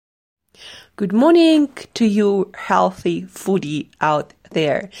Good morning to you healthy foodie out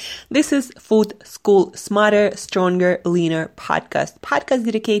there. This is Food School Smarter, Stronger, Leaner podcast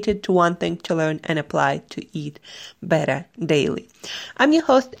dedicated to one thing: to learn and apply to eat better daily. I'm your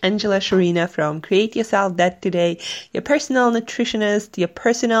host, Angela Sharina from Create Yourself That Today, your personal nutritionist, your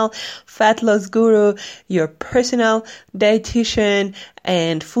personal fat loss guru, your personal dietitian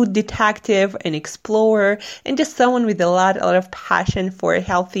and food detective and explorer, and just someone with a lot of passion for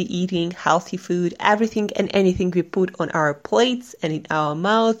healthy eating, healthy food, everything and anything we put on our plates and in our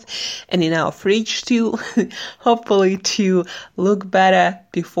mouth and in our fridge too, hopefully to look better,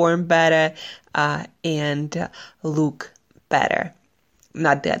 perform better, and look better,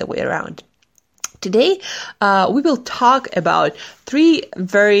 not the other way around. Today, we will talk about 3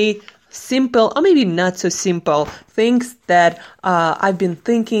 very simple, or maybe not so simple, things that I've been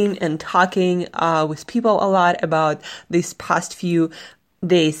thinking and talking with people a lot about these past few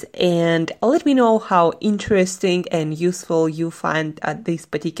days, and let me know how interesting and useful you find these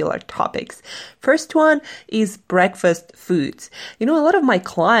particular topics. First one is breakfast foods. A lot of my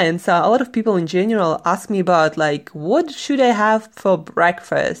clients, a lot of people in general ask me about what should I have for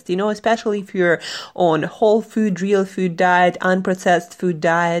breakfast? Especially if you're on whole food, real food diet, unprocessed food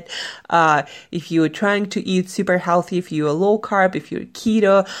diet, if you're trying to eat super healthy, if you're low carb, if you're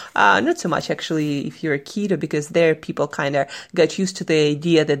keto, not so much actually if you're keto, because there people kind of got used to the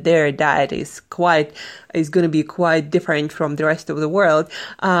idea that their diet is going to be quite different from the rest of the world.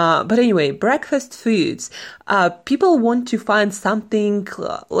 But anyway, breakfast foods. People want to find something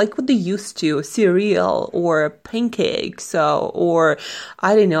like what they used to, cereal or pancakes, or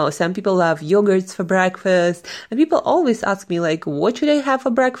I don't know, some people love yogurts for breakfast. And people always ask me what should I have for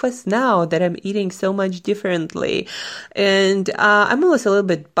breakfast now that I'm eating so much differently? And I'm always a little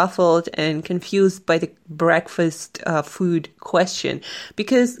bit baffled and confused by the breakfast food question.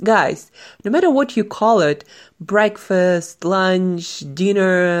 Because guys, no matter what you call it, breakfast, lunch,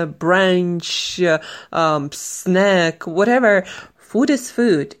 dinner, brunch, snack, whatever, food is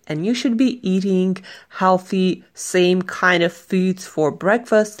food, and you should be eating healthy, same kind of foods for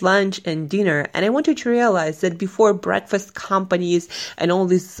breakfast, lunch, and dinner. And I want you to realize that before breakfast companies and all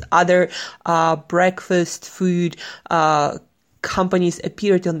these other breakfast food companies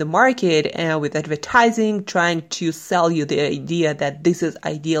appeared on the market with advertising, trying to sell you the idea that this is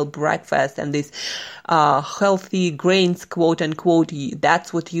ideal breakfast and this healthy grains, quote unquote,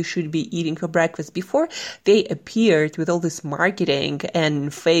 that's what you should be eating for breakfast. Before they appeared with all this marketing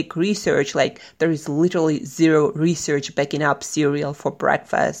and fake research, there is literally zero research backing up cereal for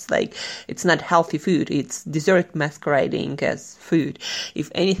breakfast. It's not healthy food, it's dessert masquerading as food,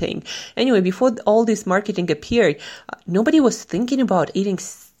 if anything. Anyway, before all this marketing appeared, nobody was thinking about eating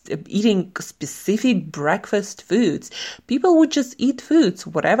specific breakfast foods. People would just eat foods,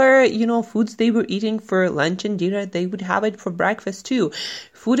 whatever, foods they were eating for lunch and dinner, they would have it for breakfast too.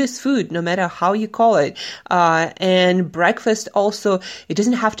 Food is food, no matter how you call it. And breakfast also, it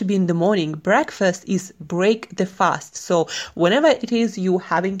doesn't have to be in the morning. Breakfast is break the fast. So whenever it is you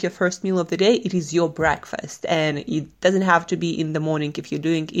having your first meal of the day, it is your breakfast. And it doesn't have to be in the morning if you're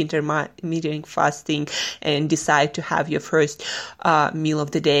doing intermittent fasting and decide to have your first meal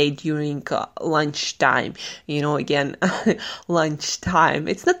of the day during lunchtime. Again, lunchtime.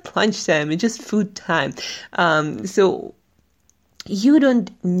 It's not lunchtime, it's just food time. So you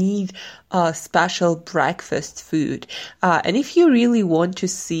don't need a special breakfast food. And if you really want to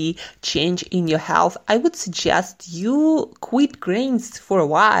see change in your health, I would suggest you quit grains for a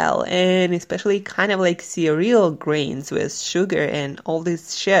while, and especially kind of cereal grains with sugar and all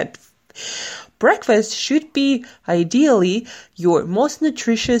this shit. Breakfast should be ideally your most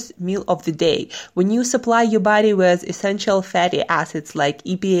nutritious meal of the day. When you supply your body with essential fatty acids like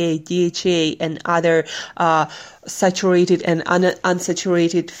EPA, DHA, and other saturated and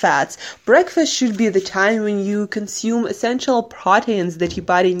unsaturated fats, breakfast should be the time when you consume essential proteins that your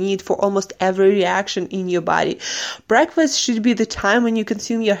body needs for almost every reaction in your body. Breakfast should be the time when you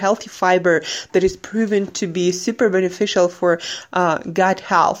consume your healthy fiber that is proven to be super beneficial for gut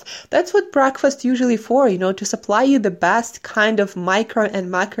health. That's what breakfast usually for, to supply you the best kind of micro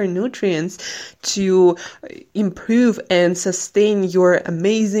and macronutrients to improve and sustain your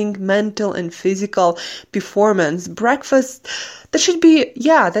amazing mental and physical performance. Breakfast, that should be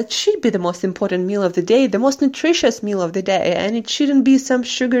the most important meal of the day, the most nutritious meal of the day, and it shouldn't be some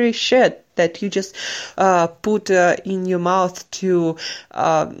sugary shit that you just put in your mouth to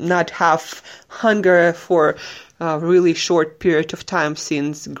not have hunger for a really short period of time,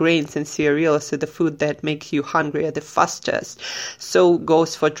 since grains and cereals are the food that makes you hungrier the fastest. So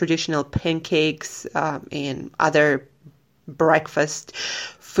goes for traditional pancakes and other breakfast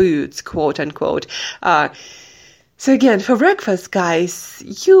foods, quote unquote. So again, for breakfast, guys,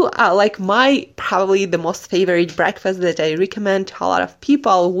 you are like probably the most favorite breakfast that I recommend to a lot of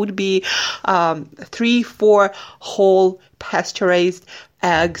people would be 3-4 whole pasteurized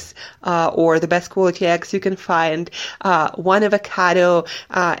eggs, or the best quality eggs you can find, 1 avocado,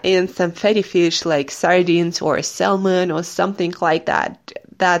 and some fatty fish like sardines or salmon or something like that.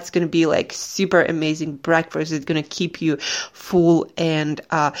 That's going to be like super amazing breakfast. It's going to keep you full and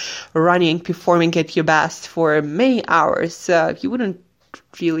running, performing at your best for many hours. You wouldn't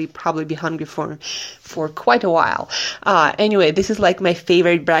really probably be hungry for quite a while. Anyway, this is like my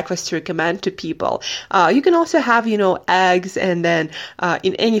favorite breakfast to recommend to people. You can also have, eggs, and then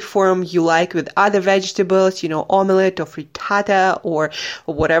in any form you like with other vegetables, omelette or frittata or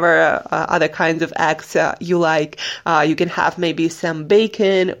whatever other kinds of eggs you like. You can have maybe some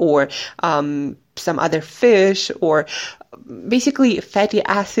bacon or some other fish, or basically fatty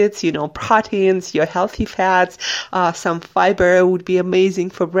acids, proteins, your healthy fats, some fiber would be amazing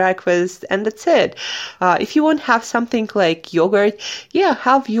for breakfast, and that's it. If you won't have something like yogurt,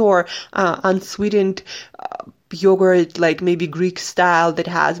 have your unsweetened yogurt, like maybe Greek style, that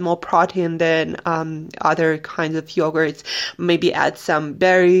has more protein than other kinds of yogurts. Maybe add some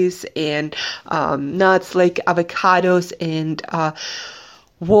berries and nuts like avocados and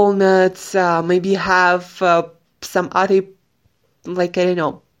walnuts. Maybe have some other, like, I don't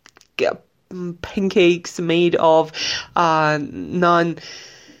know, pancakes made of non-grain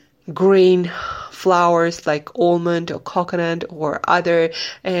flours like almond or coconut or other.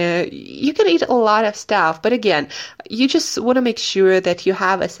 You can eat a lot of stuff, but again, you just want to make sure that you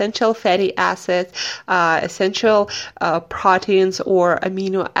have essential fatty acids, essential proteins or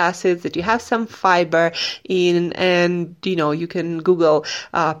amino acids, that you have some fiber in, and you can Google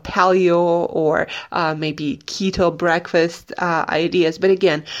paleo or maybe keto breakfast ideas. But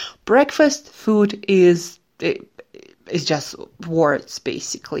again, breakfast food is just words,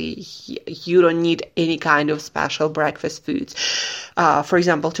 basically. You don't need any kind of special breakfast foods. For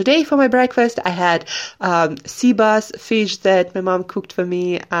example, today for my breakfast, I had sea bass fish that my mom cooked for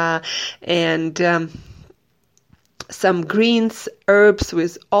me, and some greens, herbs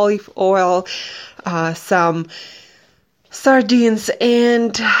with olive oil, some sardines,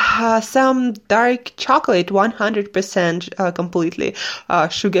 and some dark chocolate, 100% completely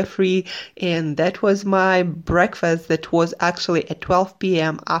sugar-free. And that was my breakfast. That was actually at 12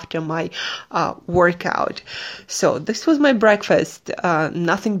 p.m. after my workout. So this was my breakfast.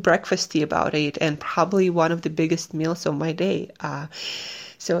 Nothing breakfasty about it, and probably one of the biggest meals of my day.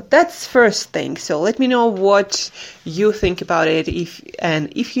 So that's first thing. So let me know what you think about it.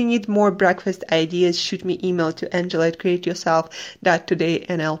 If you need more breakfast ideas, shoot me email to angela@createyourself.today,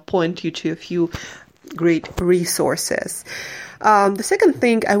 and I'll point you to a few great resources. The second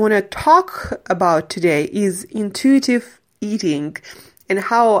thing I want to talk about today is intuitive eating, and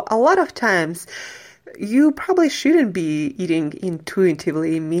how a lot of times you probably shouldn't be eating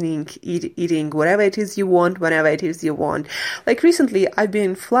intuitively, meaning eating whatever it is you want, whenever it is you want. Like recently, I've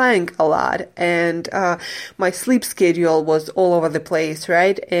been flying a lot, and my sleep schedule was all over the place,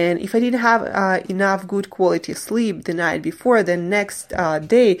 right? And if I didn't have enough good quality sleep the night before, the next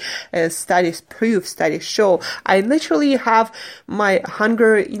day, as studies show, I literally have my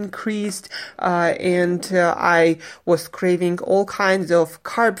hunger increased, and I was craving all kinds of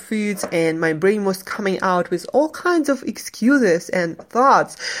carb foods, and my brain was coming out with all kinds of excuses and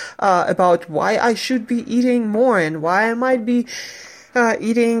thoughts about why I should be eating more, and why I might be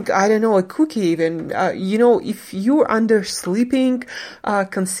eating, I don't know, a cookie even. If you're undersleeping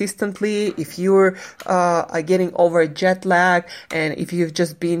consistently, if you're getting over jet lag, and if you've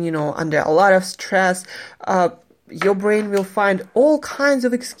just been, under a lot of stress, your brain will find all kinds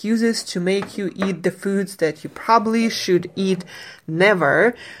of excuses to make you eat the foods that you probably should eat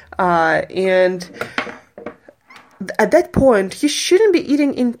never. And at that point, you shouldn't be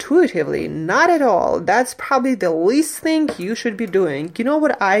eating intuitively, not at all. That's probably the least thing you should be doing. You know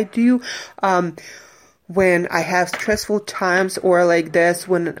what I do when I have stressful times or like this,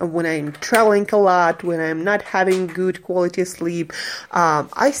 when I'm traveling a lot, when I'm not having good quality sleep?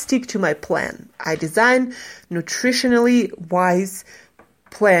 I stick to my plan. I design nutritionally wise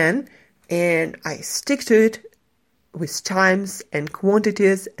plan, and I stick to it with times and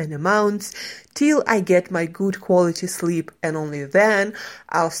quantities and amounts till I get my good quality sleep, and only then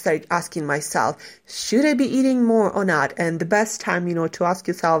I'll start asking myself, should I be eating more or not? And the best time, to ask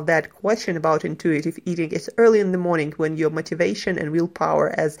yourself that question about intuitive eating is early in the morning, when your motivation and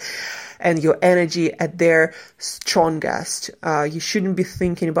willpower and your energy at their strongest. You shouldn't be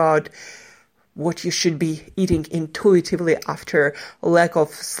thinking about what you should be eating intuitively after lack of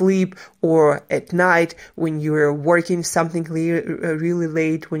sleep or at night when you're working something really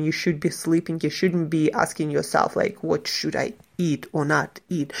late, when you should be sleeping. You shouldn't be asking yourself, like, what should I eat or not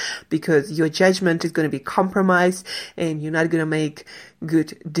eat? Because your judgment is going to be compromised and you're not going to make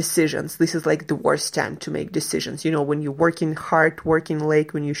good decisions. This is like the worst time to make decisions. When you're working hard, working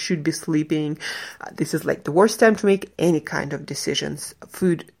late, when you should be sleeping, this is like the worst time to make any kind of decisions.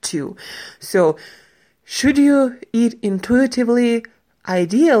 Food too. So should you eat intuitively?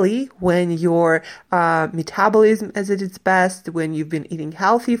 Ideally, when your metabolism is at its best, when you've been eating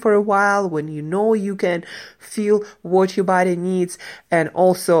healthy for a while, when you can feel what your body needs, and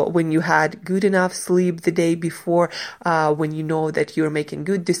also when you had good enough sleep the day before, when you know that you're making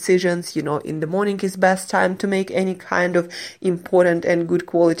good decisions, in the morning is best time to make any kind of important and good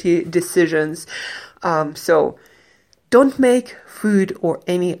quality decisions. So don't make food or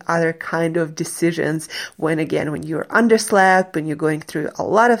any other kind of decisions when you're underslept, when you're going through a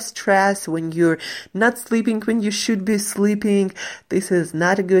lot of stress, when you're not sleeping when you should be sleeping. This is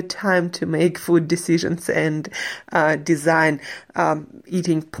not a good time to make food decisions and design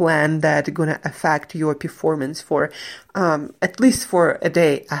eating plan that are going to affect your performance for at least for a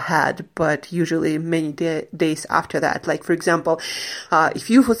day ahead, but usually many days after that. Like, for example, if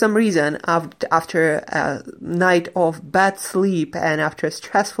you, for some reason, after a night of bad sleep and after a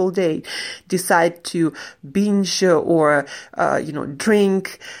stressful day, decide to binge or,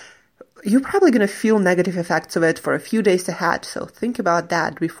 drink, you're probably going to feel negative effects of it for a few days ahead. So think about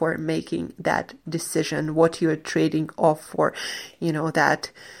that before making that decision, what you're trading off for,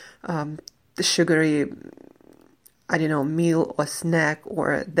 that sugary, meal or snack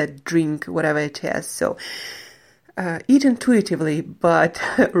or that drink, whatever it is. So eat intuitively, but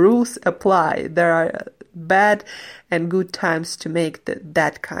rules apply. There are bad and good times to make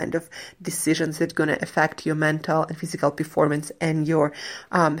that kind of decisions that are going to affect your mental and physical performance and your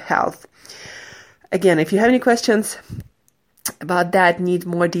health. Again, if you have any questions about that, need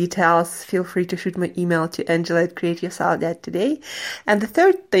more details, feel free to shoot my email to Angela@createyoursalad.today. And the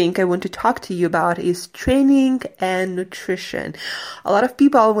third thing I want to talk to you about is training and nutrition. A lot of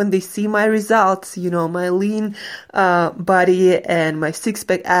people, when they see my results, my lean body and my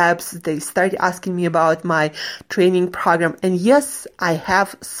six-pack abs, they start asking me about my training program. And yes, I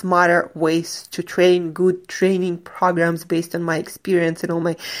have smarter ways to train, good training programs based on my experience and all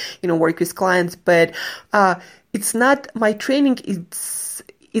my, work with clients, but it's not my training.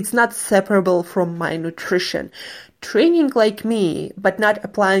 It's not separable from my nutrition. Training like me, but not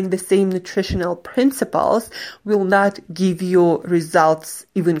applying the same nutritional principles, will not give you results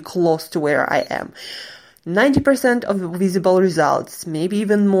even close to where I am. 90% of the visible results, maybe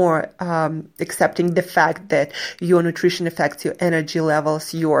even more, accepting the fact that your nutrition affects your energy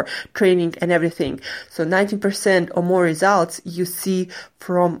levels, your training and everything. So 90% or more results you see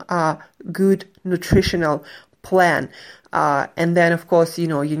from a good nutritional plan. And then, of course, you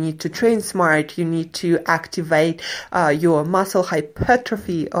need to train smart. You need to activate your muscle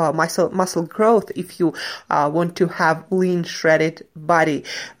hypertrophy, muscle growth. If you want to have lean, shredded body,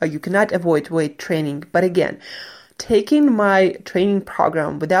 you cannot avoid weight training. But again, taking my training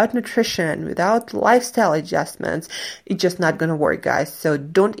program without nutrition, without lifestyle adjustments, it's just not going to work, guys. So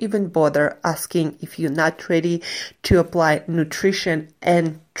don't even bother asking if you're not ready to apply nutrition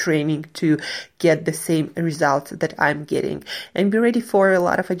and training to get the same results that I'm getting. And be ready for a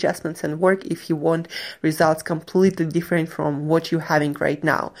lot of adjustments and work if you want results completely different from what you're having right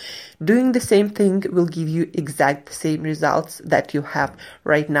now. Doing the same thing will give you exact same results that you have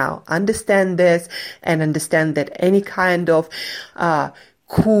right now. Understand this and understand that any kind of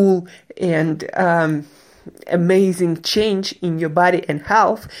cool and amazing change in your body and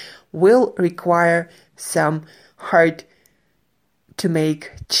health will require some hard to make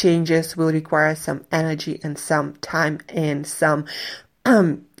changes, will require some energy and some time and some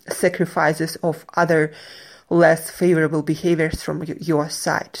sacrifices of other less favorable behaviors from your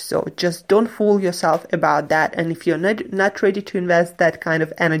side. So just don't fool yourself about that. And if you're not ready to invest that kind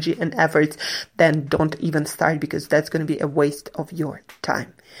of energy and efforts, then don't even start, because that's going to be a waste of your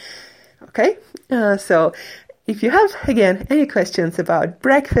time. Okay? So if you have, again, any questions about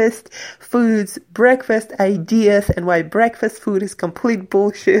breakfast foods, breakfast ideas, and why breakfast food is complete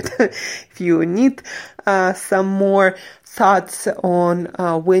bullshit, if you need some more thoughts on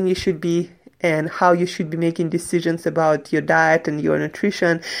when you should be and how you should be making decisions about your diet and your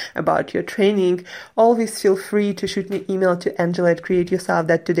nutrition, about your training, always feel free to shoot me an email to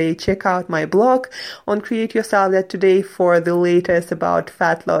Angela@createyoursalad.today. Check out my blog on Createyoursalad.today for the latest about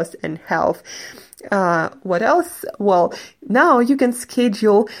fat loss and health. What else? Well, now you can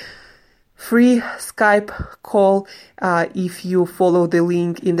schedule free Skype call if you follow the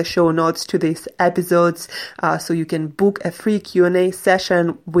link in the show notes to these episodes, so you can book a free Q&A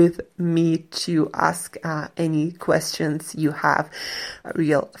session with me to ask any questions you have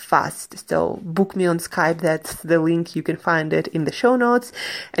real fast. So book me on Skype. That's the link. You can find it in the show notes.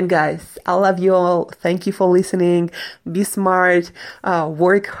 And guys, I love you all. Thank you for listening. Be smart,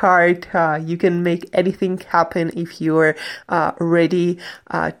 work hard. You can make anything happen if you're ready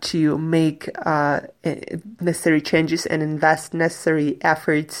to make necessary changes and invest necessary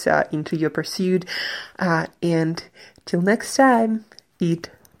efforts into your pursuit. And till next time, eat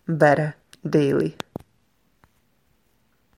better daily.